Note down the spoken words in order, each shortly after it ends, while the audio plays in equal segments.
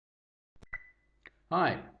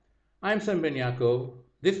Hi, I'm Ben-Yaakov.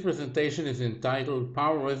 This presentation is entitled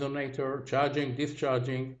Power Resonator Charging,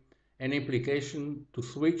 Discharging, and Implication to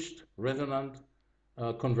Switched Resonant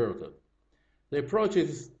Converter. The approach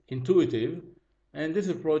is intuitive, and this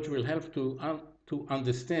approach will help to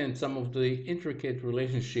understand some of the intricate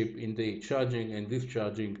relationship in the charging and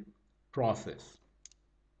discharging process.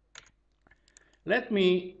 Let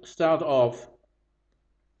me start off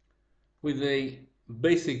with a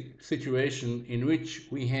basic situation in which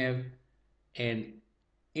we have an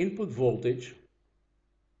input voltage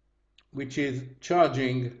which is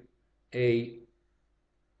charging a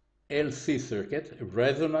LC circuit, a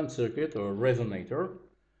resonant circuit or resonator,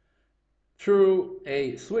 through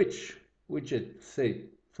a switch which at say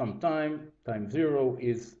some time 0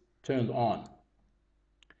 is turned on.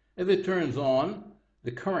 As it turns on,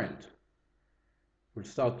 the current will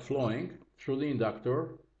start flowing through the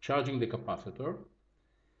inductor, charging the capacitor,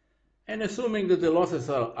 and assuming that the losses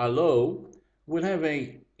are low, we'll have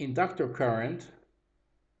an inductor current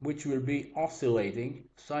which will be oscillating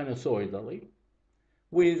sinusoidally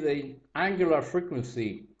with an angular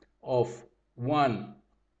frequency of 1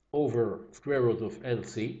 over square root of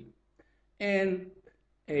LC and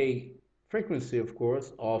a frequency, of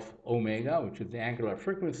course, of omega, which is the angular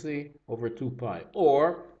frequency, over 2 pi,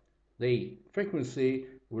 or the frequency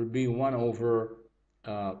will be 1 over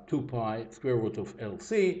 2 pi square root of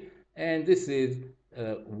LC, and this is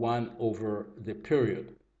 1 over the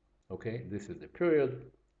period. Okay, this is the period,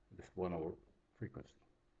 this 1 over frequency.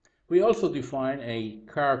 We also define a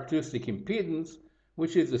characteristic impedance,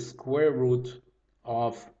 which is the square root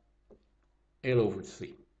of L over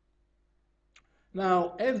C.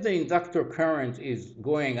 Now, as the inductor current is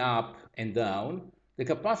going up and down, the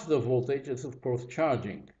capacitor voltage is, of course,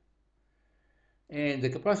 charging. And the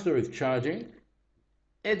capacitor is charging.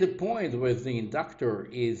 At the point where the inductor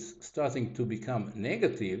is starting to become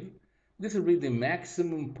negative, this will be the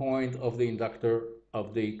maximum point of the inductor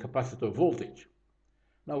of the capacitor voltage.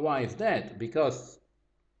 Now, why is that? Because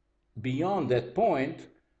beyond that point,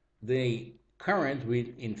 the current will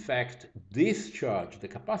in fact discharge the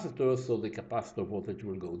capacitor, so the capacitor voltage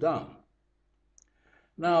will go down.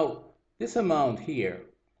 Now, this amount here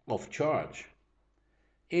of charge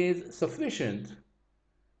is sufficient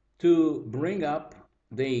to bring up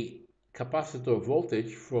the capacitor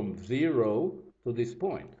voltage from 0 to this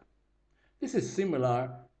point. This is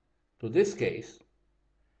similar to this case.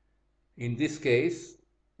 In this case,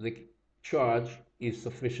 the charge is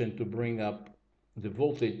sufficient to bring up the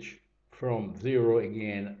voltage from 0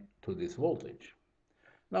 again to this voltage.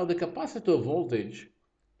 Now, the capacitor voltage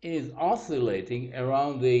is oscillating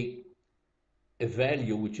around a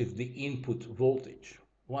value which is the input voltage.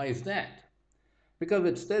 Why is that? Because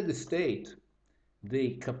at steady state,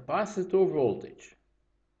 the capacitor voltage,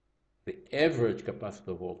 the average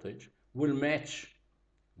capacitor voltage, will match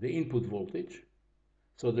the input voltage,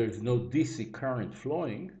 so there is no DC current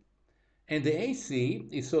flowing, and the AC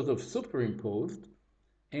is sort of superimposed,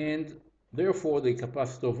 and therefore the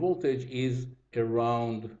capacitor voltage is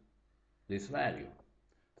around this value.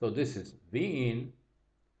 So this is V in,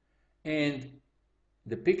 and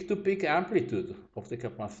the peak-to-peak amplitude of the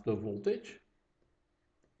capacitor voltage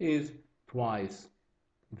is twice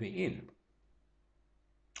V in.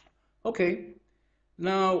 Okay,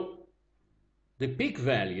 now the peak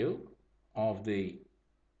value of the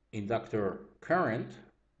inductor current,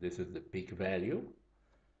 this is the peak value,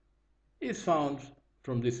 is found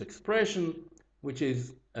from this expression, which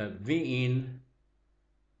is V in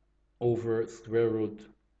over square root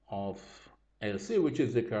of LC, which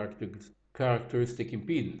is the characteristic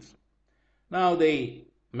impedance. Now the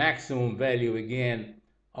maximum value again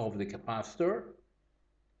of the capacitor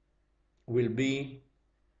will be,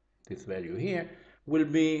 this value here, will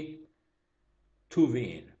be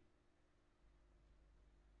 2V in.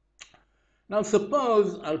 Now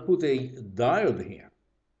suppose I'll put a diode here.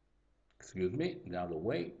 Excuse me, the other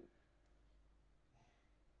way.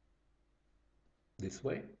 This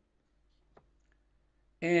way.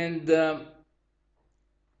 And the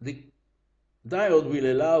diode will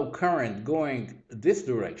allow current going this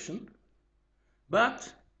direction, but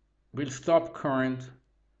will stop current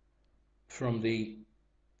from the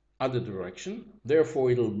other direction.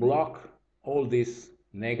 Therefore, it'll block all this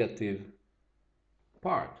negative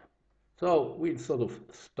part. So we'll sort of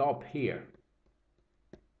stop here.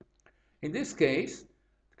 In this case,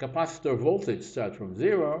 the capacitor voltage starts from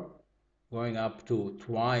 0, going up to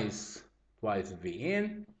twice V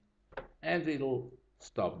in, and it'll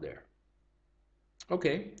stop there.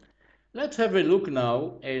 Okay, let's have a look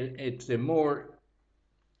now at a more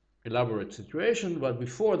elaborate situation, but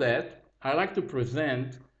before that, I like to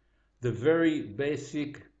present the very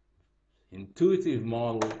basic intuitive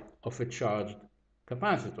model of a charged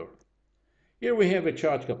capacitor. Here we have a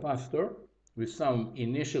charged capacitor with some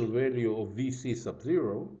initial value of Vc sub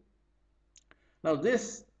 0. Now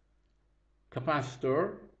this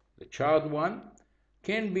capacitor, the charged one,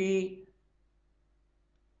 can be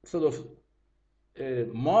sort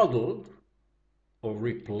of modeled or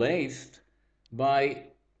replaced by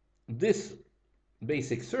this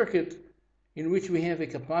basic circuit in which we have a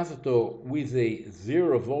capacitor with a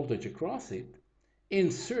 0 voltage across it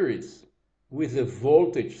in series with a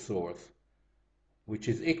voltage source which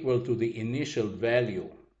is equal to the initial value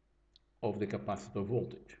of the capacitor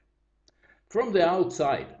voltage. From the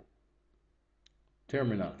outside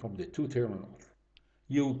terminal, from the two terminals,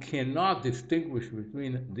 you cannot distinguish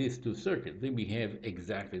between these two circuits. They behave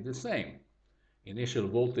exactly the same. Initial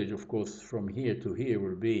voltage, of course, from here to here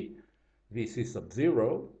will be Vc sub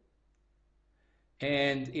 0.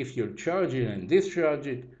 And if you're charging and discharge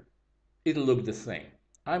it, it'll look the same.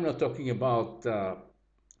 I'm not talking about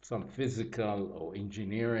some physical or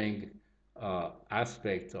engineering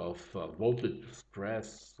aspect of voltage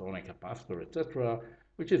stress on a capacitor, etc.,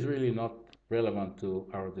 which is really not relevant to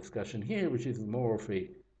our discussion here, which is more of a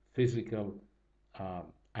physical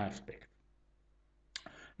aspect.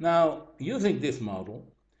 Now, using this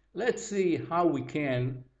model, let's see how we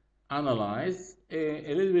can analyze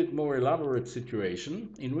a little bit more elaborate situation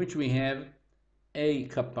in which we have a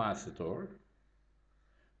capacitor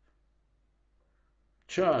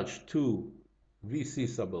charged to Vc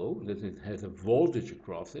sub O, that it has a voltage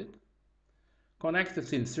across it,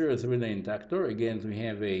 connected in series with an inductor. Again, we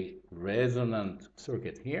have a resonant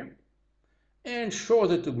circuit here, and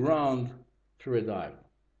shorted to ground through a diode.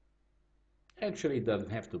 Actually, it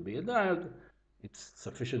doesn't have to be a diode. It's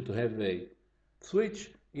sufficient to have a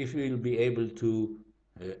switch if we'll be able to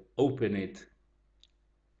open it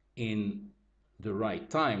in the right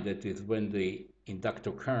time, that is when the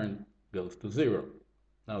inductor current goes to 0.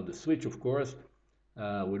 Now the switch, of course,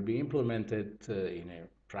 will be implemented in a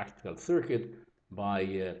practical circuit by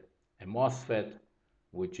a MOSFET,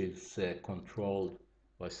 which is controlled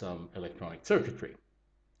by some electronic circuitry.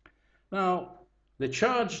 Now, the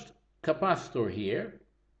charged capacitor here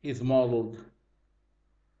is modeled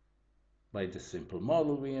by the simple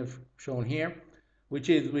model we have shown here, which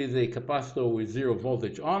is with a capacitor with 0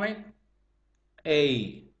 voltage on it,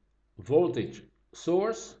 a voltage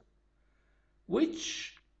source,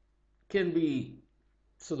 which can be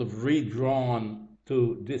sort of redrawn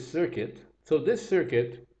to this circuit. So this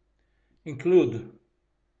circuit includes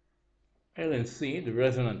LNC, the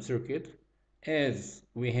resonant circuit, as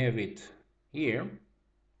we have it here,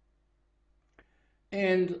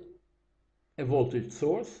 and a voltage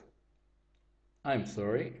source. I'm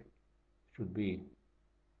sorry, it should be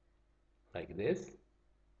like this.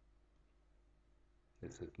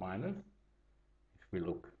 This is minus. If we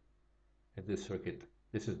look at this circuit,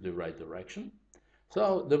 this is the right direction.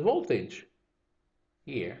 So the voltage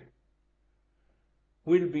here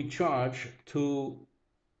will be charged to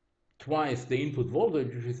twice the input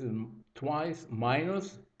voltage, which is twice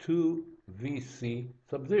minus 2 Vc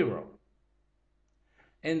sub 0.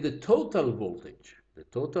 And the total voltage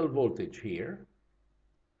here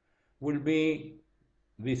will be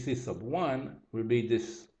Vc sub 1, will be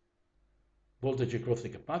this voltage across the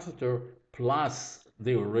capacitor plus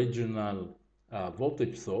the original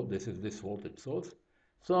voltage source. This is this voltage source.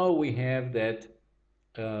 So we have that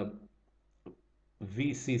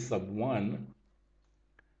Vc sub 1,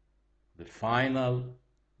 the final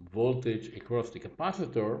voltage across the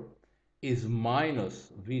capacitor, is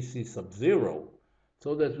minus Vc sub 0,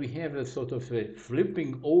 so that we have a sort of a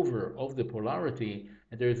flipping over of the polarity,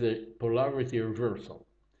 and there is a polarity reversal.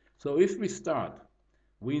 So if we start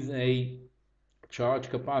with a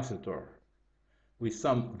charged capacitor with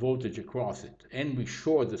some voltage across it, and we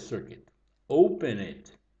short the circuit, open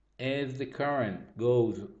it as the current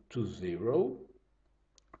goes to 0,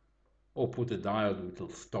 or put a diode which will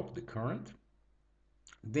stop the current,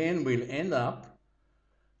 then we'll end up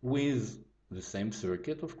with the same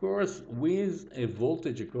circuit, of course, with a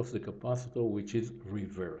voltage across the capacitor which is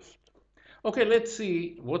reversed. Okay, let's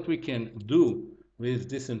see what we can do with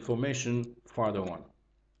this information further on.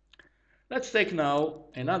 Let's take now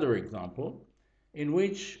another example in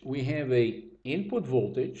which we have a input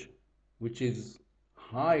voltage which is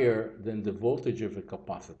higher than the voltage of a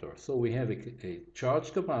capacitor. So we have a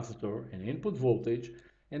charged capacitor, an input voltage,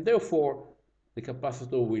 and therefore the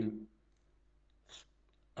capacitor will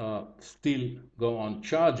still go on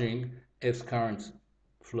charging as current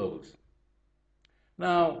flows.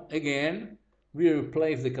 Now again, we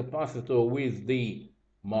replace the capacitor with the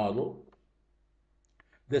model.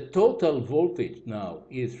 The total voltage now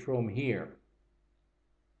is from here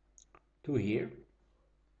to here,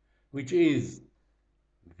 which is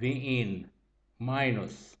V in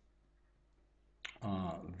minus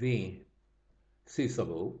V C sub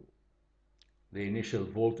O, the initial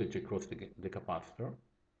voltage across the capacitor.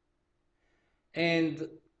 And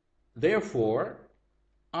therefore,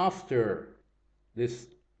 after this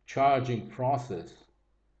charging process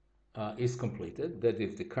is completed, that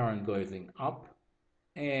is, the current going up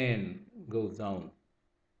and goes down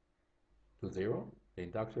to zero, the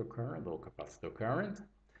inductor current or capacitor current,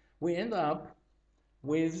 we end up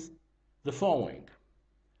with the following.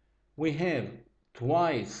 We have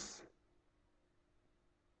twice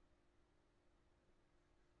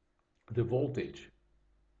the voltage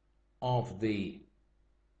of the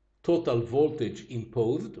total voltage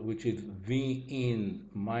imposed, which is V in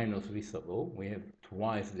minus V sub O. We have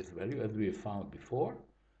twice this value as we have found before,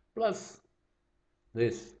 plus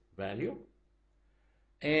this value.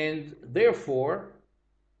 And therefore,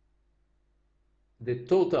 the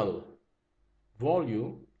total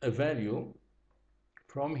value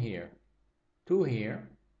from here to here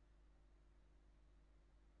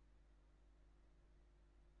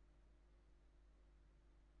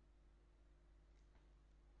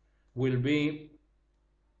will be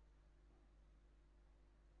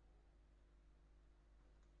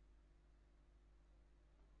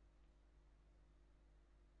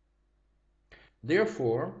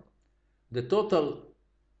therefore the total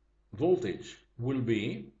voltage will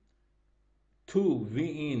be 2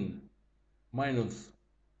 V in minus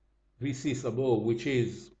Vc sub O, which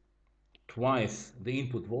is twice the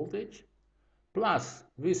input voltage, plus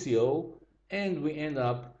VCO, and we end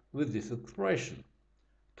up with this expression,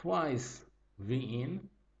 twice V in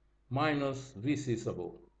minus Vc sub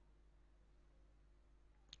O.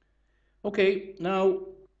 Okay, now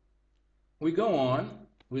we go on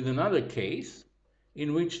with another case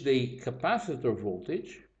in which the capacitor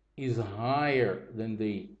voltage is higher than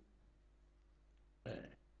the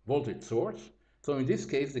voltage source. So in this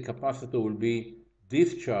case, the capacitor will be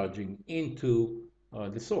discharging into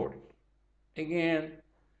the source. Again,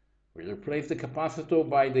 we replace the capacitor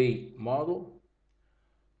by the model.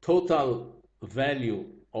 Total value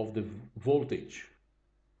of the voltage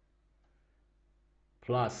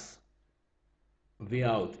plus V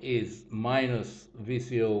out is minus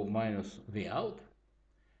VCO minus V out,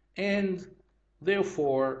 and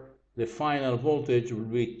therefore the final voltage will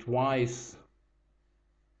be twice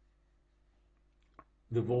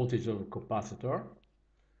the voltage of the capacitor.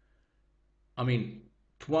 I mean,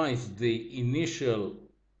 twice the initial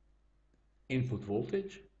input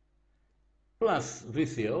voltage plus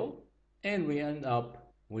VCO, and we end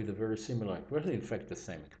up with a very similar equation, in fact the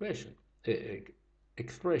same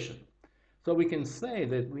expression. So we can say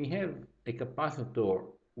that we have a capacitor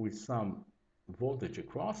with some voltage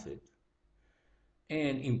across it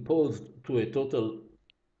and imposed to a total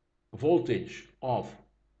voltage of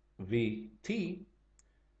Vt,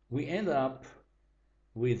 we end up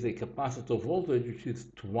with a capacitor voltage which is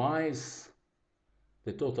twice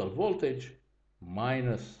the total voltage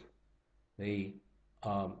minus the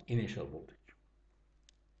initial voltage.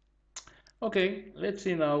 Okay, let's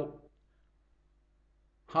see now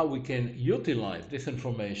how we can utilize this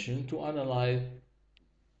information to analyze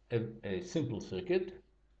a simple circuit,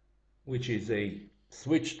 which is a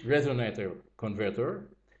switched resonator converter.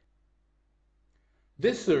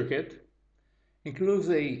 This circuit includes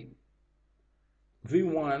a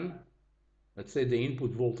V1, let's say the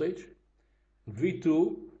input voltage,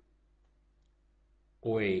 V2,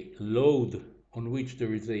 or a load on which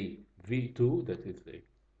there is a V2, that is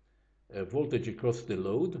a voltage across the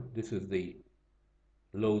load. This is the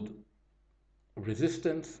load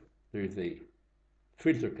resistance. There is a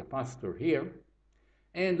filter capacitor here.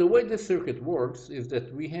 And the way this circuit works is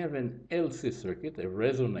that we have an LC circuit, a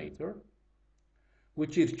resonator,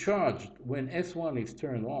 which is charged when S1 is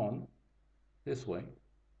turned on, this way,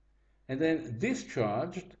 and then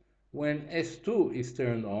discharged when S2 is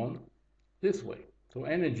turned on, this way. So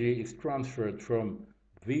energy is transferred from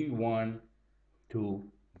V1 to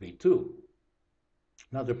V2.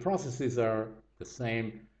 Now the processes are the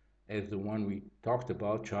same as the one we talked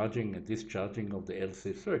about, charging and discharging of the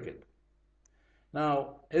LC circuit.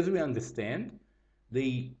 Now, as we understand,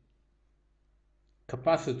 the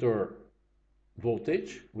capacitor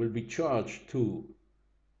voltage will be charged to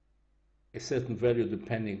a certain value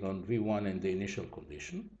depending on V1 and the initial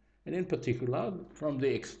condition. And in particular, from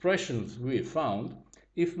the expressions we found,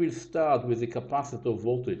 if we start with the capacitor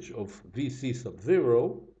voltage of Vc sub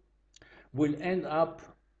 0, we'll end up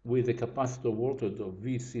with a capacitor voltage of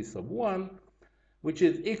Vc sub 1, which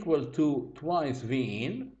is equal to twice V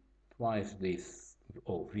in, twice this,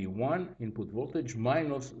 or V1 input voltage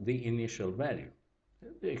minus the initial value,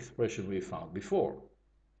 the expression we found before.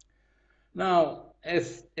 Now,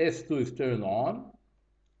 as S2 is turned on,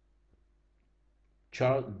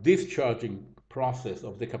 discharging process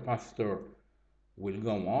of the capacitor will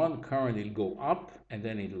go on, current will go up, and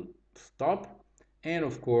then it'll stop, and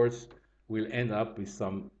of course, we'll end up with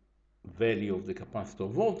some value of the capacitor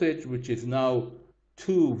voltage, which is now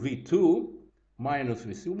 2V2 minus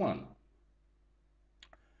VC1.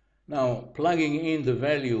 Now, plugging in the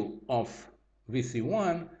value of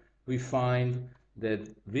VC1, we find that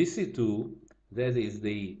VC2, that is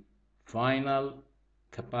the final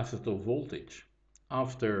capacitor voltage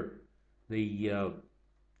after the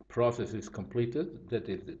process is completed, that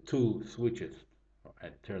is the two switches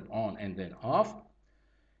turned on and then off,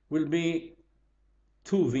 will be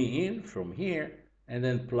 2V in from here, and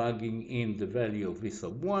then plugging in the value of V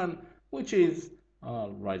sub 1, which is,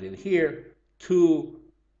 I'll write it here,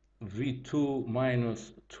 2V2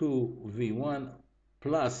 minus 2V1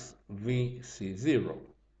 plus VC0.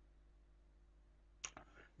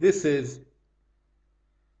 This is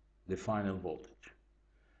the final voltage.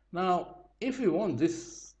 Now, if we want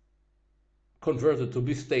this converter to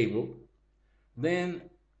be stable, then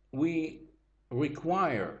we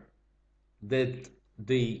require that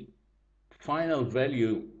the final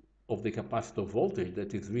value of the capacitor voltage,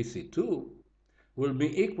 that is VC2, will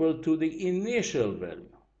be equal to the initial value.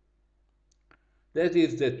 That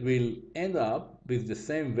is, that will end up with the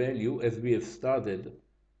same value as we have started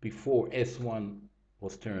before S1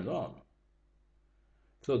 was turned on.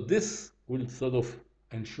 So this will sort of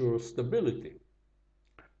ensure stability.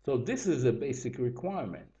 So this is a basic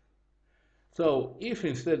requirement. So if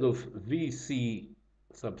instead of VC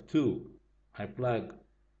sub 2, I plug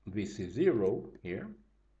VC0 here,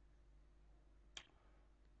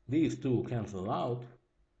 these two cancel out,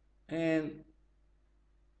 and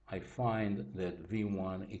I find that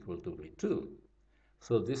V1 equal to V2.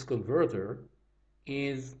 So this converter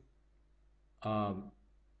is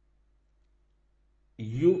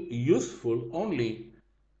useful only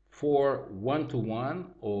for one-to-one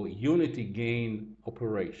or unity gain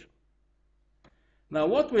operation. Now,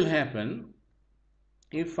 what will happen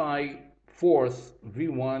if I force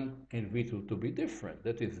V1 and V2 to be different?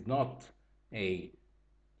 That is not a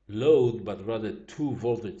load, but rather two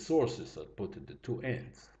voltage sources that put at the two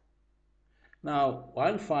ends. Now,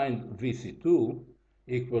 I'll find VC2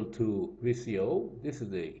 equal to VCO. This is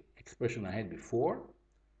the expression I had before,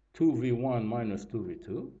 2V1 minus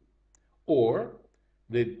 2V2, or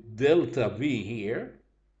the delta V here,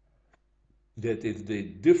 that is the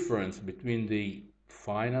difference between the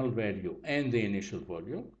final value and the initial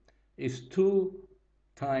value, is 2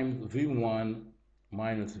 times V1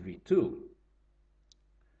 minus V2.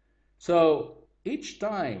 So each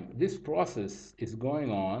time this process is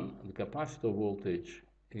going on, the capacitor voltage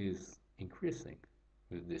is increasing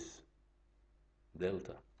with this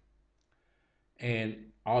delta. And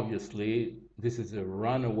obviously, this is a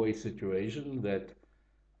runaway situation that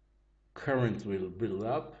current will build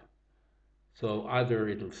up. So either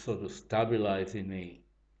it will sort of stabilize in a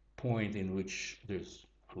point in which there's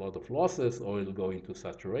a lot of losses, or it'll go into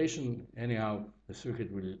saturation. Anyhow, the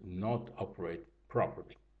circuit will not operate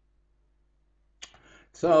properly.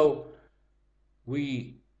 So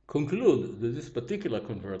we conclude that this particular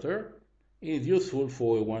converter is useful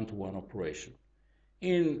for a one-to-one operation.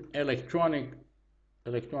 In electronic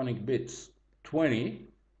bits 20,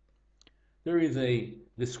 there is a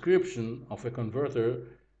description of a converter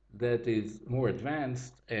that is more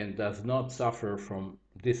advanced and does not suffer from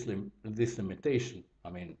this limitation. I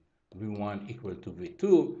mean, V1 equal to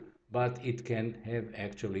V2, but it can have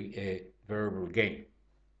actually a variable gain.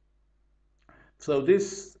 So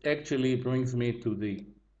this actually brings me to the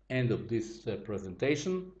end of this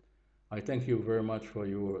presentation. I thank you very much for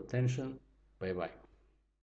your attention. Bye-bye.